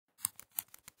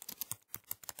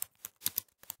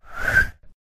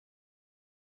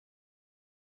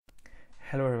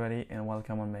Hello everybody and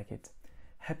welcome on MakeIT.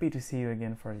 Happy to see you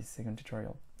again for this second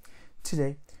tutorial.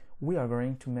 Today we are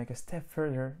going to make a step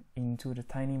further into the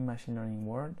tiny machine learning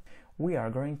world. We are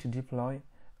going to deploy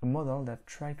a model that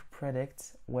tries to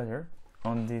predict weather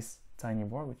on this tiny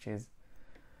board, which is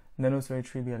nano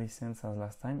 33 BLE sense as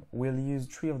last time. We'll use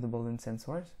 3 of the Boolean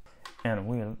sensors and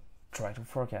we'll try to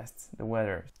forecast the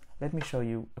weather. Let me show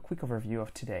you a quick overview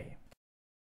of today.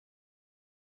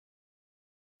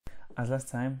 As last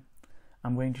time,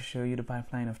 I'm going to show you the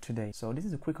pipeline of today. So this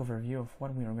is a quick overview of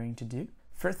what we are going to do.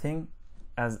 First thing,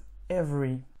 as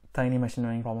every tiny machine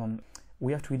learning problem,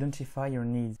 we have to identify your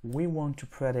needs. We want to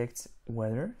predict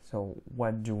weather. So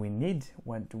what do we need?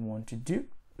 What do we want to do?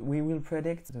 We will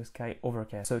predict the sky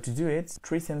overcast. So to do it,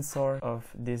 3 sensors of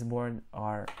this board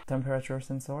are temperature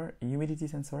sensor, humidity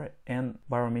sensor, and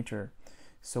barometer.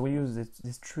 So we use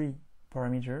these 3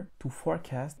 parameter to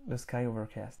forecast the sky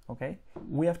overcast. Okay,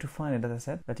 we have to find a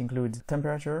dataset that includes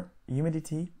temperature,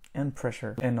 humidity, and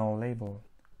pressure, and our label,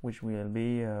 which will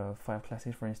be 5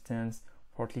 classes, for instance: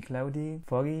 partly cloudy,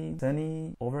 foggy,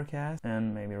 sunny, overcast,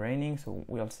 and maybe raining. So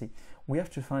we'll see. We have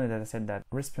to find a dataset that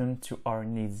responds to our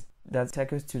needs. That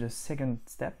takes us to the second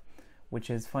step, which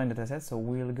is find a dataset. So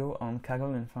we'll go on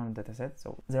Kaggle and find a dataset.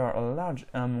 So there are a large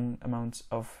amount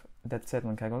of dataset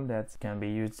on Kaggle that can be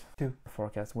used to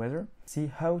forecast weather. See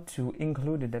how to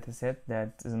include the dataset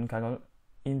that is on Kaggle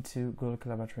into Google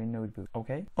Collaboratory notebook.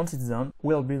 Okay, once it's done,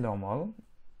 we'll build our model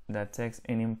that takes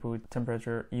in input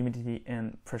temperature, humidity,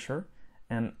 and pressure,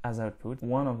 and as output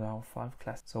one of our 5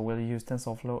 classes. So we'll use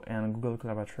Tensorflow and Google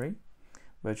Collaboratory,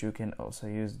 but you can also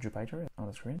use Jupyter on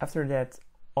the screen. After that,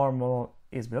 our model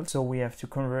is built, so we have to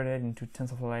convert it into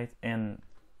TensorFlow Lite, and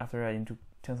after that into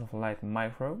TensorFlow Lite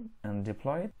Micro, and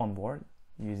deploy it on board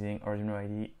using Arduino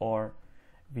IDE or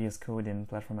VS Code in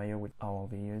Platform IO, which I will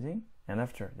be using. And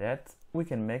after that, we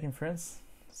can make inference.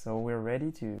 So we're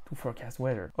ready to forecast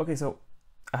weather. Okay, so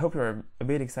I hope you're a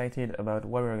bit excited about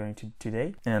what we're going to do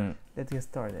today, and let's get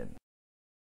started.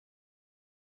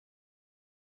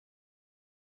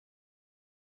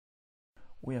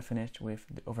 We are finished with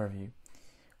the overview.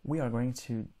 We are going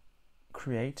to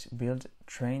create, build,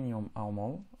 train our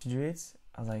model. To do it,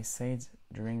 as I said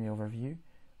during the overview,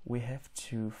 we have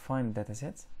to find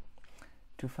dataset.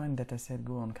 To find dataset,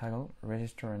 go on Kaggle,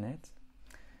 register on it,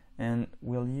 and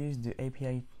we'll use the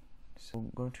API. So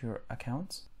go to your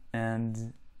account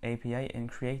and API and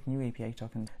create new API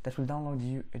token that will download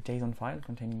you a JSON file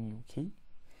containing your key.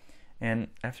 And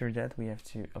after that, we have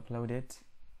to upload it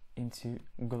into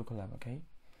Google Colab. Okay,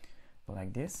 so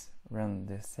like this, run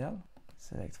this cell,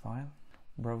 select file,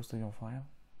 browse to your file.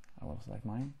 I will select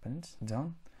mine, print,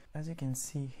 done. As you can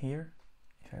see here,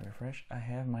 if I refresh, I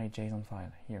have my JSON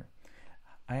file here.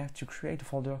 I have to create a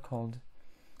folder called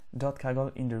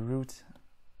 .kaggle in the root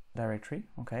directory,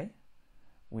 okay,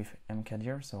 with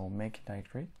mkdir, so make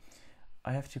directory.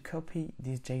 I have to copy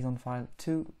this JSON file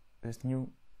to this new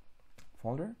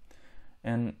folder,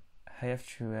 and I have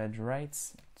to add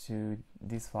writes to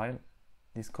this file,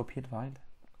 this copied file,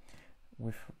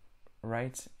 with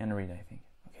write and read, I think.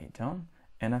 Okay, done.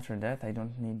 And after that, I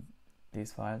don't need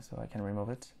this file, so I can remove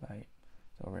it by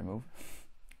remove.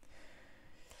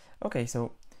 Okay,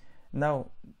 so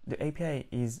now the API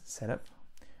is set up.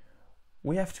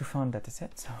 We have to find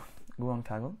dataset, so go on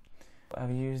Kaggle.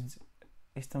 I've used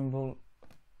Istanbul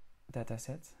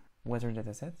dataset, weather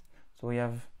dataset. So we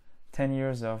have 10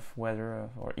 years of weather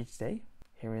for each day.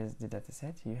 Here is the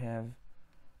dataset. You have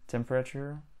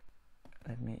temperature.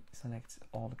 Let me select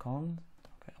all the columns.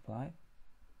 Okay, apply.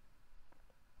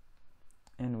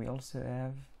 And we also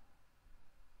have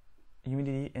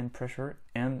humidity and pressure,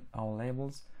 and our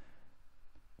labels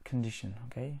condition,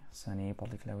 okay, sunny,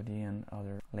 partly cloudy, and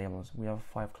other labels. We have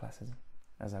 5 classes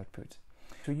as output.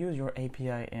 To use your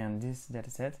API and this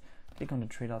dataset, click on the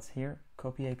 3 dots here,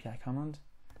 copy API command,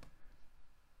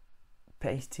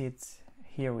 paste it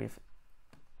here with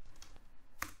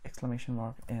exclamation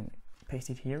mark, and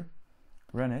paste it here,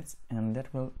 run it, and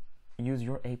that will use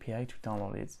your API to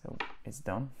download it. So it's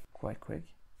done quite quick.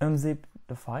 Unzip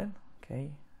the file. Okay,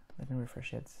 let me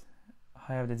refresh it.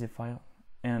 I have the zip file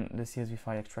and the CSV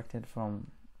file extracted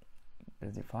from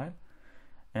the zip file,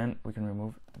 and we can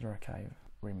remove the archive.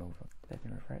 Remove. Let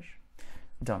me refresh.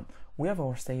 Done. We have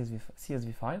our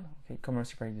CSV file. Okay, comma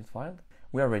separated file.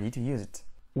 We are ready to use it.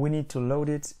 We need to load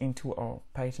it into our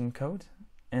Python code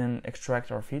and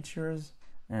extract our features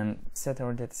and set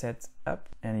our dataset up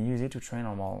and use it to train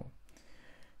our model.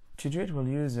 To do it, we'll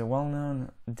use a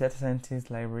well-known data scientist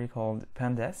library called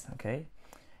pandas. Okay,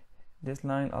 this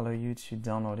line allows you to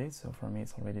download it. So for me,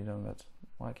 it's already done, but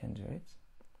I can do it.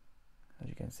 As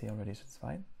you can see, already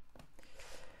satisfied.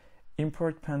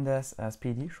 import pandas as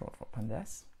PD, short for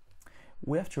pandas.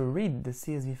 We have to read the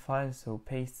CSV file, so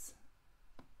paste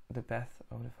the path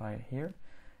of the file here.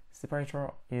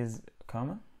 Separator is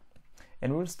comma,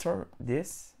 and we'll store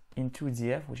this into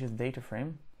df, which is data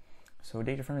frame. So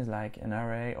data frame is like an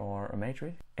array or a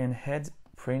matrix, and head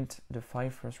print the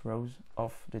 5 first rows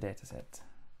of the dataset.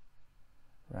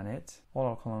 Run it. All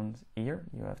our columns here,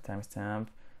 you have timestamp,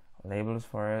 labels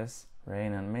for us,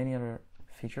 rain, and many other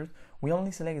features. We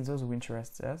only select those who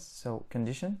interest us. So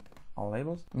condition, all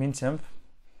labels. Min temp,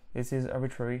 this is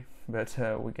arbitrary, but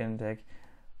we can take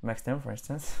max temp, for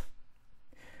instance.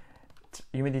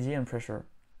 Humidity and pressure,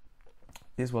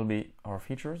 this will be our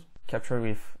features. Capture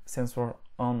with sensor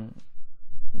on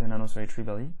the nano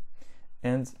BLE,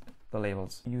 and the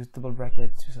labels. Use double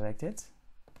bracket to select it.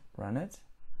 Run it.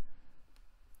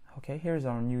 Okay, here's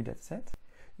our new dataset.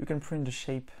 You can print the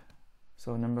shape,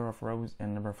 so number of rows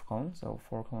and number of columns, so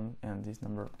 4 columns and this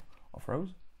number of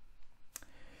rows.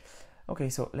 Okay,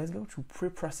 so let's go to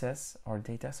pre-process our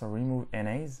data, so remove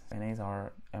NAs. NAs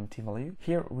are empty value.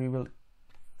 Here we will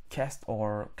cast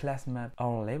or class map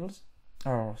our labels.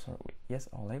 Our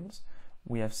labels.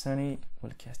 We have sunny,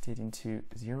 we'll cast it into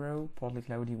 0, partly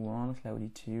cloudy 1, cloudy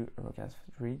 2, overcast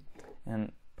 3,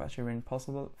 and patchy rain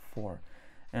possible 4.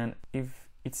 And if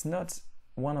it's not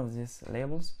one of these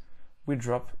labels, we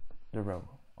drop the row,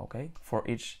 okay, for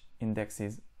each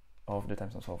indexes of the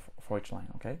timestamp, so for each line,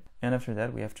 okay. And after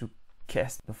that, we have to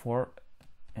cast the 4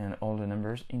 and all the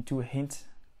numbers into a hint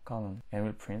column, and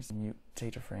we'll print a new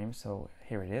data frame. So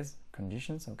here it is,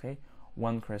 conditions, okay.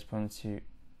 1 corresponds to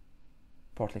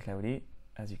partly cloudy,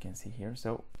 as you can see here.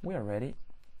 So we are ready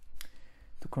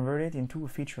to convert it into a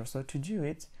feature. So to do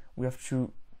it, we have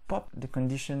to pop the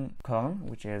condition column,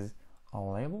 which is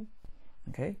our label,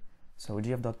 okay. So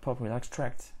df.pop will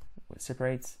extract, will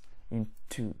separate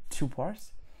into 2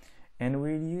 parts, and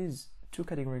we'll use 2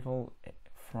 categorical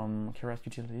from Keras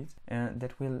utilities, and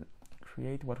that will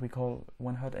create what we call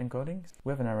one-hot encoding.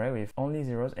 We have an array with only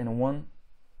zeros and 1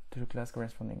 to the class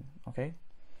corresponding, okay.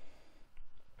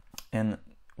 And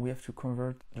we have to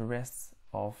convert the rest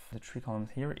of the 3 columns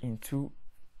here into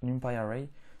NumPy array.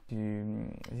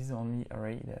 This is the only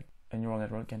array that a neural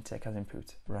network can take as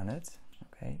input. Run it.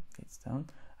 Okay, it's done.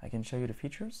 I can show you the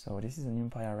features. So this is a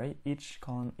NumPy array. Each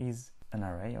column is an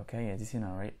array, okay, and this is an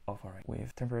array of array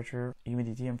with temperature,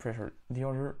 humidity, and pressure. The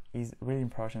order is really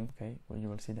important, okay, well, you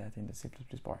will see that in the C++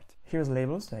 part. Here's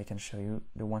labels, so I can show you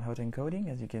the one-hot encoding.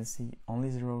 As you can see, only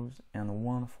zeros and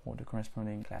 1 for the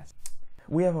corresponding class.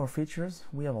 We have our features,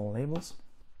 we have our labels,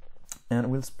 and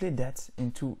we'll split that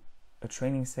into a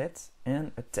training set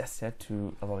and a test set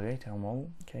to evaluate our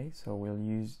model. Okay, so we'll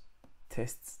use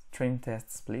train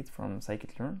test split from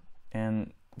scikit-learn,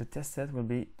 and the test set will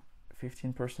be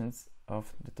 15%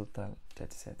 of the total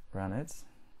dataset. Run it.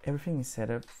 Everything is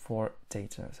set up for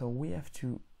data, so we have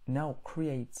to now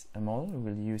create a model.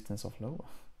 We will use Tensorflow,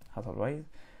 as always.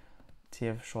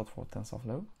 TF short for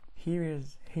Tensorflow. Here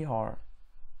are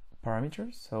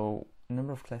parameters, so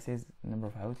number of classes, number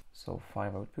of outputs, so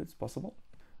 5 outputs possible.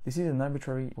 This is an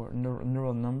arbitrary or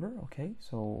neural number, okay,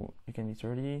 so it can be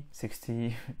 30,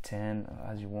 60, 10,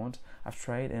 as you want. I've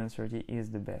tried, and 30 is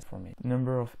the best for me.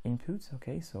 Number of inputs,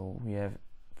 okay, so we have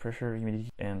pressure, humidity,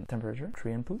 and temperature,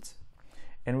 3 inputs,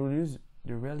 and we'll use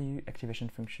the value activation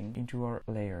function into our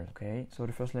layers, okay. So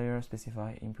the first layer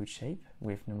specify input shape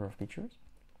with number of pictures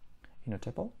in a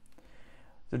tuple.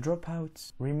 The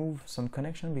dropouts remove some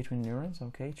connection between neurons,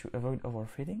 okay, to avoid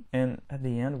overfitting. And at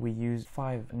the end, we use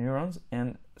 5 neurons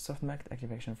and softmax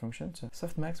activation function. So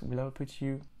softmax will output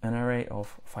you an array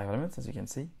of 5 elements, as you can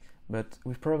see, but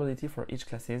with probability for each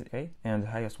classes, okay, and the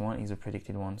highest one is a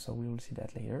predicted one, so we will see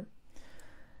that later.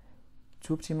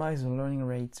 To optimize the learning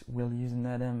rate, we'll use an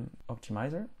ADAM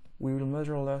optimizer. We will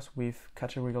measure loss with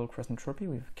categorical cross entropy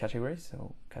with categories,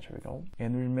 so categorical,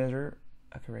 and we'll measure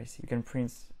accuracy. You can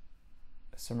print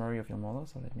a summary of your model,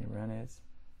 so let me run it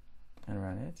and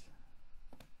run it.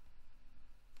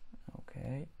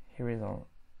 Okay, here is our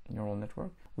neural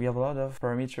network. We have a lot of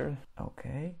parameters,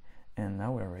 okay, and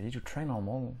now we're ready to train our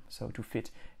model. So to fit,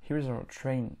 here's our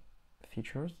train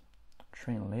features,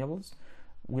 train labels.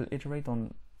 We'll iterate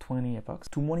on 20 epochs.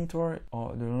 To monitor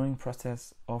the learning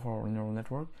process of our neural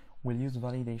network, we'll use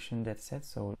validation dataset,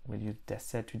 so we'll use test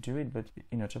set to do it, but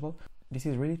in a tuple. This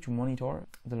is really to monitor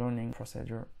the learning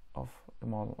procedure of the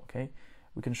model, okay.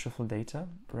 We can shuffle data,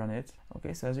 run it.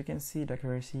 Okay, so as you can see, the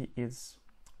accuracy is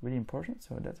really important,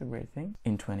 so that's a great thing.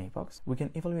 In 20 epochs, we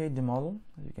can evaluate the model,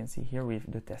 as you can see here,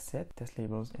 with the test set, test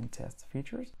labels, and test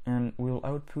features, and we'll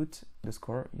output the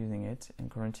score using it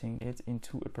and converting it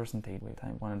into a percentage with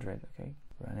time 100. Okay,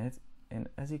 run it and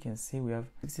as you can see, we have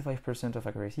 65% of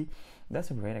accuracy.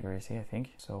 That's a great accuracy, I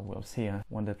think. So we'll see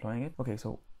when deploying it. Okay,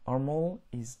 so our model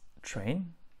is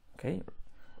trained, okay,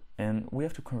 and we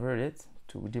have to convert it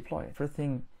to deploy it. First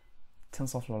thing,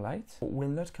 TensorFlow Lite. We'll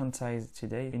not quantize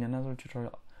today. In another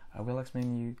tutorial, I will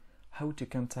explain you how to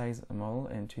quantize a model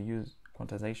and to use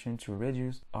quantization to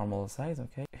reduce our model size.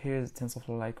 Okay, here's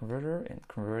TensorFlow Lite converter, and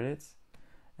convert it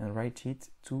and write it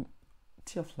to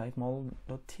TFLite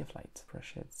model.tflite. Press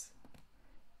it.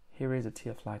 Here is a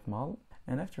TFLite model,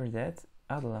 and after that,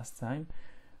 as the last time,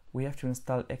 we have to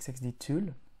install XXD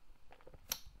tool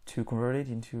to convert it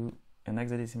into an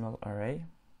hexadecimal array.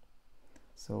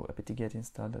 So apt-get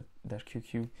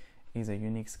install-qq is a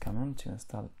Unix command to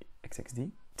install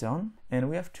XXD. Done. And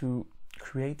we have to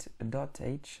create a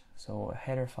 .h, so a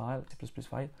header file, C++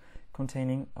 file,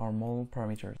 containing our model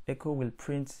parameters. Echo will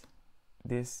print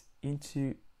this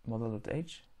into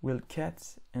model.h. We'll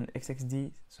cat and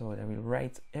XXD, so that will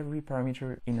write every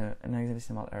parameter in an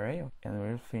hexadecimal array, and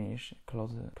we'll finish,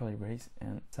 close the curly brace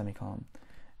and semicolon.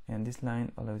 And this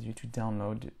line allows you to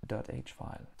download the .h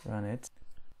file. Run it,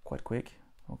 quite quick.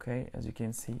 Okay, as you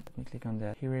can see, let me click on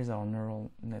that. Here is our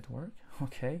neural network.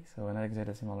 Okay, so an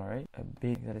hexadecimal array, a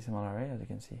big hexadecimal array, as you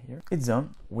can see here. It's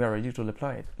done. We are ready to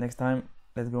deploy it. Next time,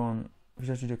 let's go on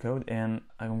Visual Studio Code, and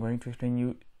I'm going to explain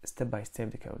you step by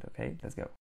step the code. Okay, let's go.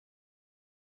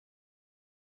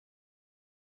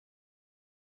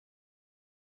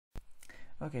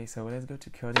 Okay, so let's go to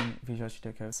coding Visual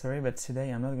Studio Code. Sorry, but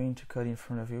today I'm not going to code in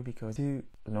front of you because it's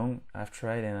too long. I've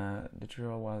tried, and the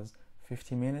tutorial was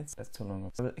 50 minutes. That's too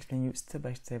long. I will explain you step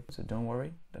by step, so don't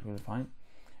worry, that will be fine.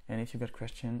 And if you got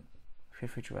question, feel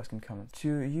free to ask in comments.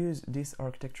 To use this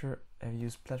architecture, I've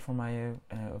used Platform.io,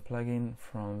 a plugin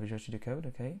from Visual Studio Code.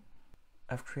 Okay,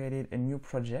 I've created a new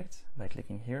project by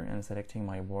clicking here and selecting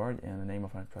my board and the name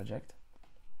of my project,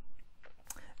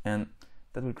 and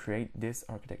that will create this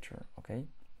architecture. Okay,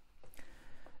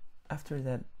 after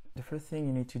that, the first thing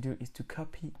you need to do is to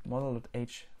copy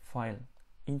model.h file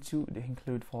into the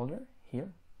include folder.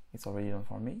 Here, it's already done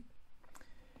for me.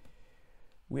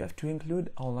 We have to include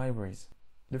our libraries.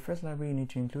 The first library you need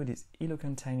to include is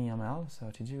elocant-tinyml. So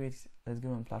to do it, let's go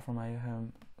on Platform.io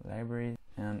home library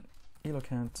and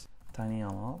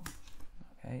elocant-tinyml.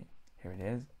 Okay, here it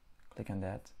is. Click on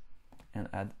that and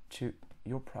add to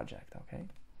your project. Okay,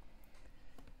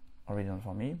 already done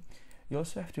for me. You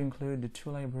also have to include the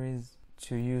two libraries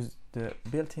to use the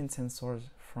built-in sensors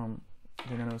from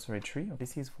the nano tree.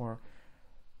 This is for,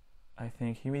 I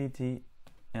think, humidity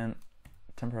and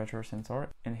temperature sensor,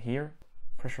 and here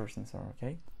pressure sensor.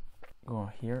 Okay, go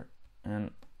on here and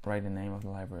write the name of the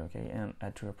library. Okay, and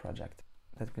add to a project.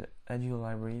 That will add your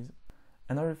libraries.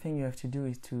 Another thing you have to do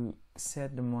is to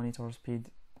set the monitor speed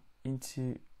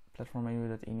into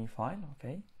platform.io.ini file.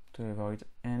 Okay, to avoid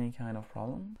any kind of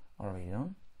problem. Already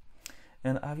done.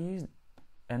 And I've used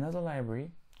another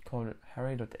library called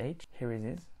array.h. Here it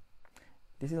is.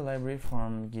 This is a library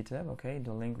from GitHub. Okay,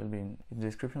 the link will be in the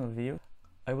description of the video.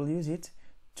 I will use it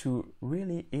to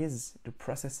really ease the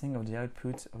processing of the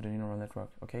output of the neural network.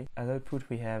 Okay, as output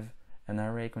we have an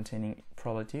array containing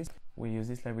probabilities. We use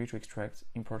this library to extract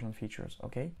important features.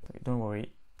 Okay, don't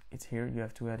worry, it's here. You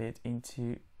have to add it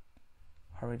into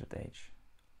array.h.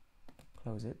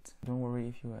 Close it. Don't worry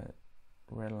if you add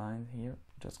red line here,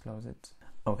 just close it.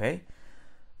 Okay,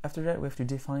 after that we have to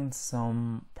define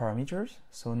some parameters.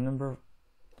 So number of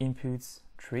inputs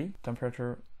 3,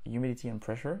 temperature, humidity and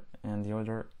pressure, and the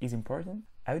order is important.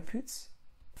 Outputs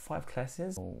 5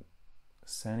 classes, so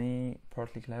sunny,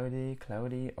 partly cloudy,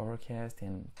 cloudy, overcast,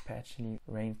 and patchy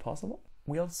rain possible.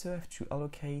 We also have to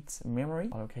allocate memory,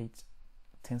 allocate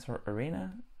tensor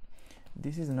arena.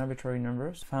 This is an arbitrary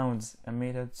number. Found a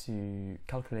method to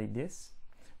calculate this,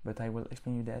 but I will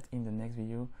explain you that in the next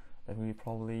video. That will be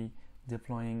probably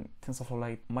deploying TensorFlow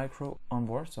Lite micro on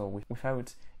board, so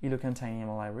without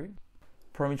elocant-tinyml library.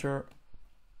 Parameter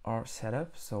are set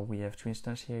up, so we have to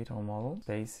instantiate our model,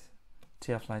 space,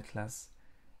 TFLite class,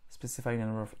 specify the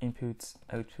number of inputs,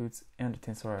 outputs, and the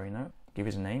tensor arena, give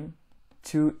it a name.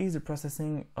 To ease the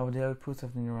processing of the outputs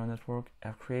of the neural network,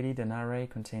 I've created an array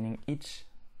containing each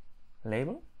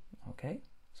label. Okay,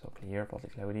 so clear, partly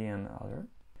cloudy, and other.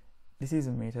 This is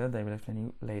a method I will explain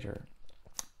you later.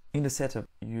 In the setup,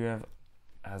 you have,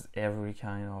 as every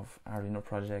kind of Arduino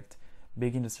project,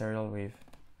 begin the serial with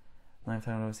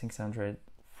 9600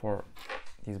 for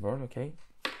this board. Okay,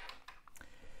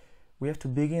 we have to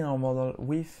begin our model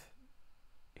with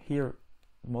here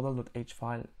model.h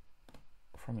file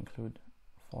from include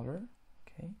folder.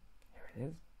 Okay, here it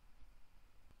is.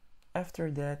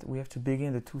 After that, we have to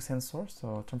begin the two sensors,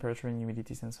 so temperature and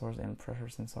humidity sensors and pressure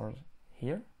sensors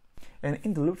here. And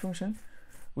in the loop function,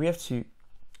 we have to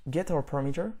get our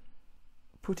parameter,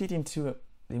 put it into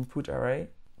the input array,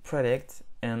 predict,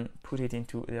 and put it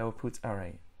into the output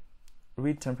array.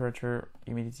 Read temperature,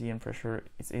 humidity, and pressure.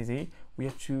 It's easy. We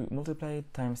have to multiply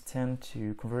it times 10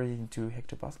 to convert it into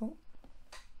hectopascal,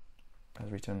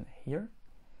 as written here.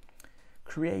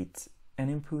 Create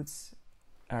an inputs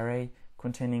array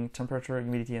containing temperature,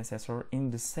 humidity, and assessor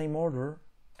in the same order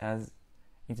as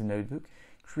in the notebook.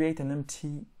 Create an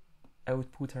empty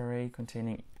output array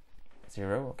containing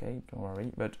 0, okay, don't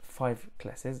worry, but 5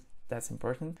 classes, that's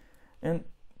important. And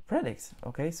predict,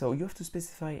 okay, so you have to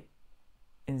specify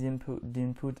in the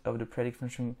input of the predict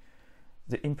function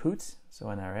the inputs, so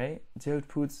an array, the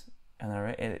outputs, an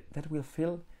array, and that will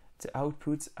fill the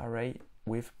outputs array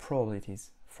with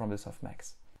probabilities from the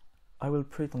softmax. I will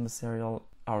print on the serial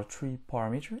our 3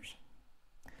 parameters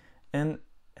and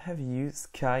have used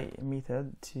sky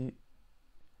method to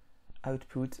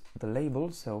output the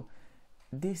label. So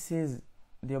this is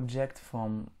the object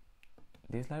from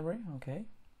this library, okay?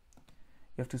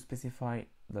 You have to specify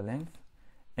the length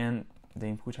and the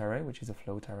input array, which is a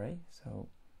float array. So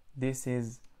this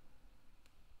is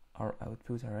our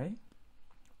output array.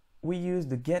 We use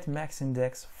the get max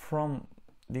index from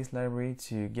this library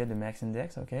to get the max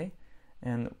index, okay?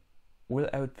 And we'll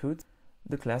output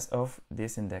the class of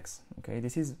this index, okay?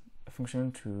 This is a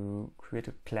function to create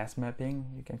a class mapping,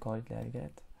 you can call it like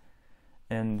that,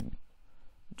 and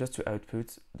just to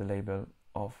output the label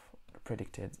of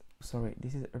predicted. Sorry,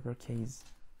 this is uppercase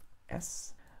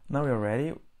S. Now we're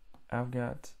ready. I've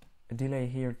got a delay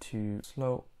here to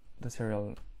slow the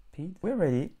serial speed. We're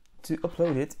ready to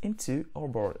upload it into our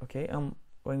board, okay? I'm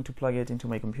going to plug it into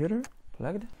my computer,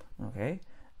 plugged, okay,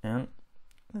 and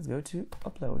let's go to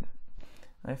upload.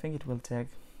 I think it will take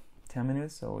 10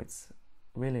 minutes, so it's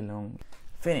really long.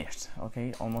 Finished,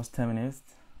 okay, almost 10 minutes,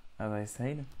 as I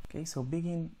said. Okay, so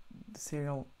begin the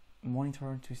serial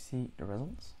monitor to see the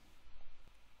results.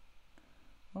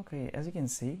 Okay, as you can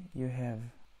see, you have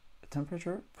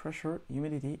temperature, pressure,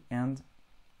 humidity, and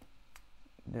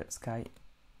the sky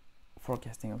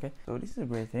forecasting, okay? So this is a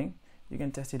great thing. You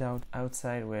can test it out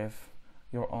outside with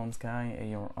your own sky,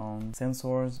 your own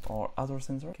sensors or other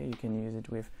sensors. Okay, you can use it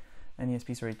with an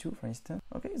ESP32, for instance.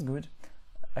 Okay, it's good.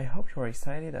 I hope you're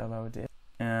excited about it.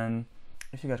 And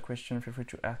if you got questions, feel free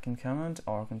to ask in comment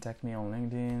or contact me on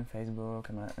LinkedIn, Facebook,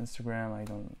 and Instagram.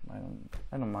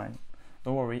 I don't mind.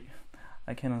 Don't worry,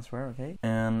 I can answer, okay?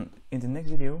 And in the next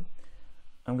video,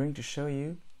 I'm going to show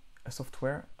you a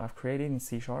software I've created in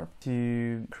C#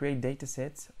 to create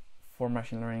datasets for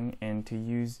machine learning and to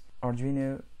use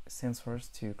Arduino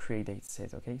sensors to create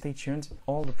datasets, okay? Stay tuned.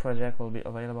 All the project will be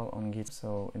available on Git,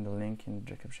 so in the link in the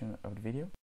description of the video.